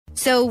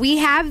So we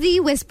have the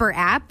Whisper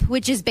app,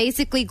 which is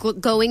basically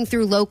going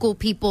through local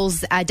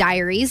people's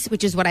diaries,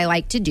 which is what I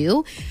like to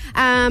do.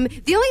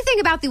 The only thing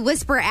about the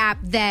Whisper app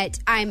that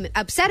I'm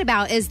upset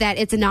about is that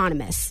it's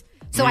anonymous.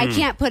 So I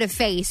can't put a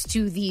face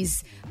to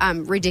these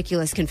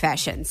ridiculous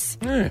confessions.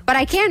 But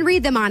I can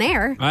read them on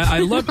air. I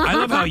love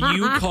how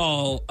you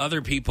call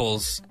other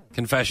people's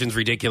confessions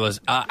ridiculous.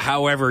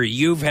 However,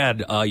 you've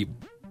had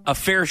a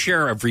fair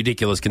share of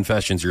ridiculous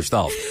confessions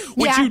yourself,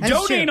 which you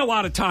donate a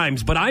lot of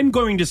times. But I'm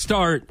going to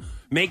start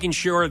making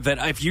sure that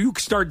if you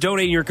start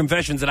donating your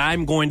confessions, that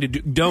I'm going to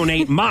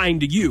donate mine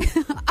to you.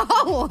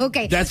 Oh,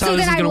 okay. That's how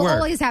this is going to work. So then I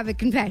will always have a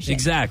confession.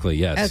 Exactly,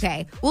 yes.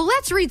 Okay. Well,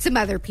 let's read some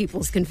other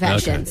people's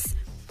confessions. Okay.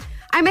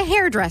 I'm a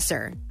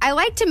hairdresser. I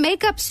like to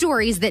make up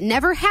stories that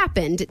never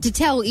happened to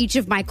tell each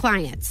of my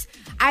clients.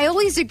 I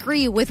always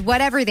agree with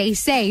whatever they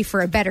say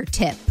for a better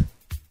tip.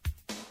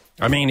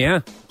 I mean, yeah,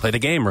 play the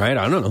game, right?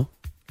 I don't know.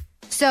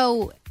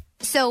 So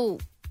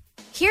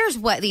here's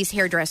what these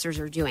hairdressers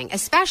are doing,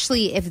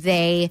 especially if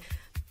they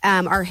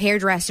are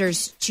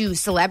hairdressers to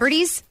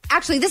celebrities.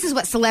 Actually, this is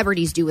what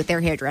celebrities do with their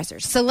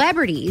hairdressers.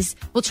 Celebrities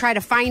will try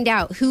to find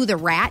out who the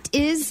rat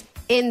is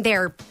in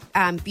their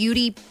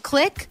beauty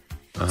clique.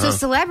 So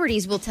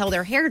celebrities will tell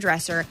their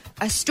hairdresser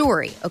a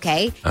story,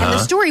 okay? And the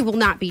story will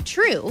not be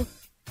true.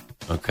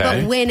 Okay.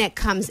 But when it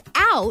comes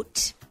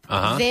out,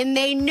 then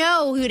they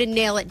know who to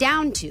nail it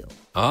down to.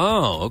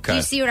 Oh, okay. Do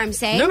you see what I'm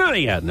saying? No,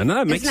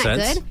 that makes Isn't that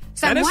sense. Good?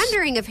 So I'm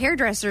wondering if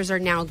hairdressers are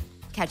now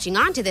catching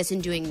on to this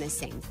and doing the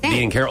same thing.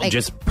 Being careful, like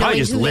probably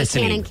just who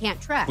listening. They can and can't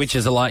trust. Which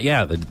is a lot,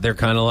 yeah. They're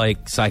kind of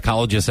like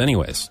psychologists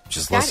anyways.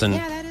 Just listen.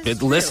 Yeah, that is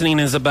true. Listening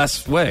is the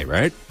best way,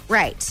 right?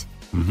 Right.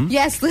 Mm-hmm.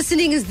 Yes,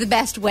 listening is the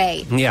best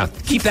way. Yeah,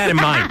 keep that in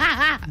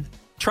mind.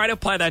 Try to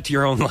apply that to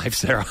your own life,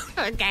 Sarah.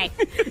 Okay.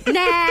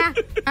 Nah,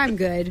 I'm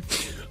good.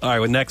 All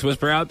right, next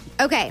Whisper out.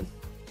 Okay.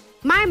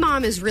 My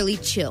mom is really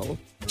chill.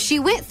 She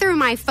went through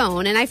my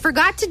phone and I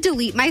forgot to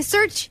delete my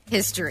search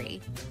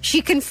history.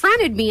 She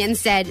confronted me and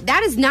said,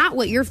 "That is not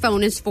what your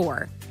phone is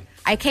for."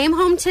 I came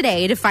home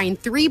today to find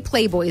 3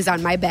 Playboys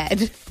on my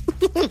bed.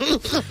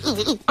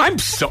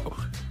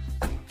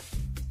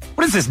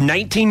 What is this,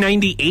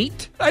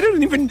 1998?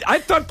 I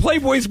thought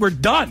Playboys were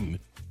done.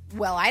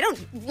 Well, I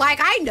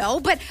know,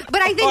 but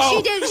I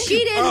think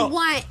she didn't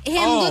want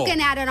him looking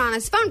at it on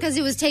his phone because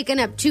it was taking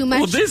up too much.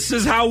 Well, this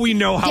is how we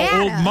know how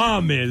data. old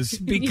Mom is,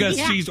 because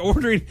she's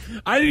ordering.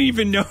 I didn't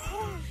even know.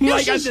 No,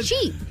 she's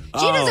cheap.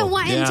 She doesn't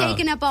want him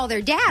taking up all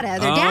their data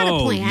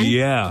plan.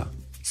 Yeah.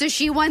 So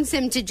she wants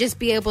him to just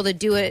be able to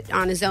do it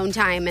on his own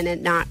time and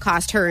it not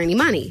cost her any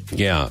money.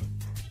 Yeah.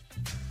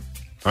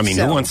 I mean,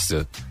 who wants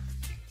to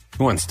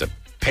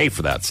pay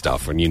for that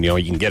stuff when you know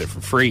you can get it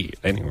for free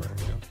anywhere?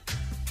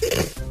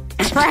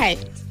 Right.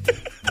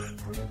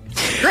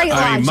 Great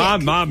logic. I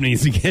mean, Mom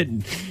needs to get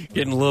a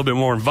little bit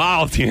more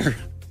involved here.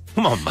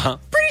 Come on, Mom.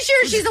 Pretty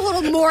sure she's a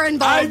little more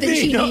involved than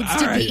she needs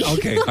to be.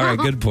 Okay, all right,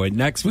 good point.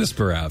 Next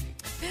Whisper out.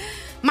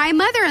 My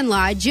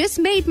mother-in-law just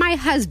made my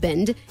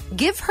husband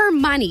give her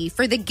money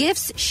for the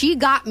gifts she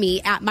got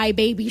me at my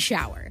baby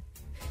shower.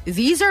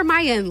 These are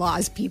my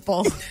in-laws,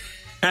 people.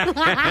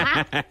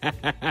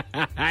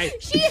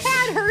 She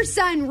had her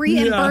son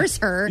reimburse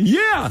her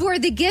for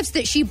the gifts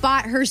that she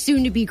bought her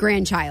soon-to-be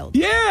grandchild.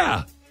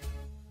 Yeah.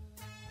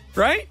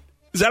 Right?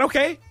 Is that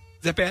okay?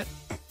 Is that bad?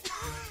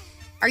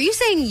 Are you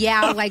saying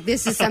like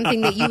this is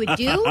something that you would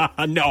do?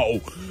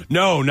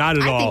 No, not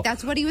at all. I think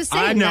that's what he was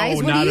saying, I know, guys.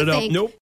 What not do you at all. think? Nope.